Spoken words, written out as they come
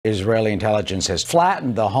Israeli intelligence has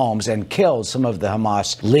flattened the homes and killed some of the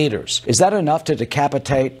Hamas leaders. Is that enough to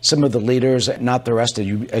decapitate some of the leaders, not the rest of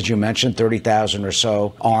you, as you mentioned, 30,000 or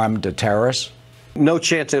so armed terrorists? No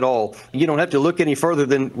chance at all. You don't have to look any further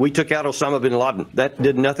than we took out Osama bin Laden. That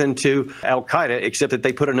did nothing to al-Qaeda except that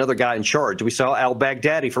they put another guy in charge. We saw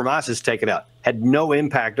al-Baghdadi from ISIS taken out. Had no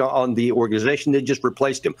impact on the organization. They just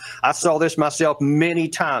replaced him. I saw this myself many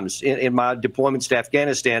times in my deployments to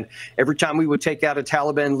Afghanistan. Every time we would take out a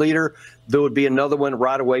Taliban leader, there would be another one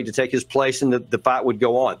right away to take his place, and the fight would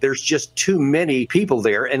go on. There's just too many people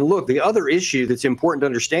there. And look, the other issue that's important to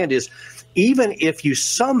understand is even if you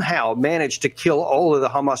somehow manage to kill all of the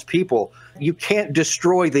Hamas people, you can't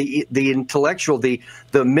destroy the intellectual, the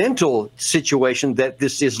mental situation that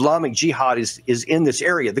this Islamic Jihad is in this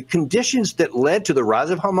area. The conditions that led to the rise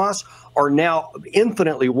of Hamas are now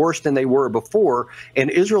infinitely worse than they were before, and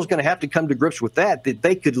Israel's going to have to come to grips with that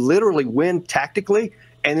they could literally win tactically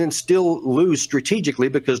and then still lose strategically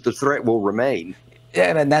because the threat will remain.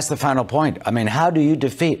 Yeah, and that's the final point. I mean, how do you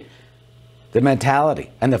defeat the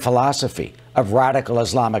mentality and the philosophy of radical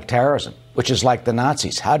Islamic terrorism, which is like the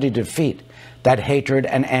Nazis? How do you defeat that hatred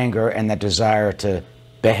and anger and that desire to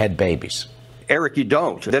behead babies? Eric, you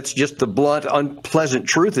don't. That's just the blunt, unpleasant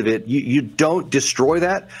truth of it. You don't destroy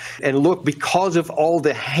that. And look, because of all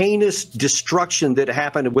the heinous destruction that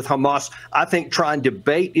happened with Hamas, I think trying to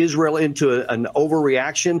bait Israel into an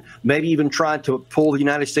overreaction, maybe even trying to pull the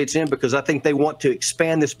United States in, because I think they want to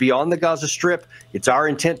expand this beyond the Gaza Strip. It's our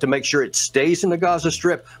intent to make sure it stays in the Gaza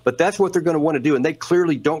Strip, but that's what they're going to want to do. And they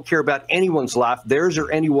clearly don't care about anyone's life, theirs or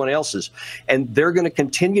anyone else's. And they're going to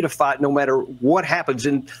continue to fight no matter what happens.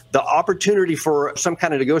 And the opportunity for some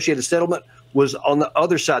kind of negotiated settlement was on the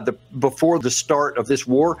other side before the start of this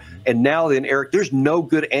war. And now then, Eric, there's no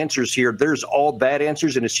good answers here. There's all bad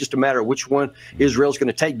answers, and it's just a matter of which one Israel's going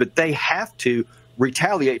to take. But they have to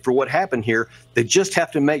retaliate for what happened here. They just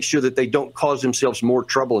have to make sure that they don't cause themselves more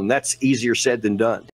trouble, and that's easier said than done.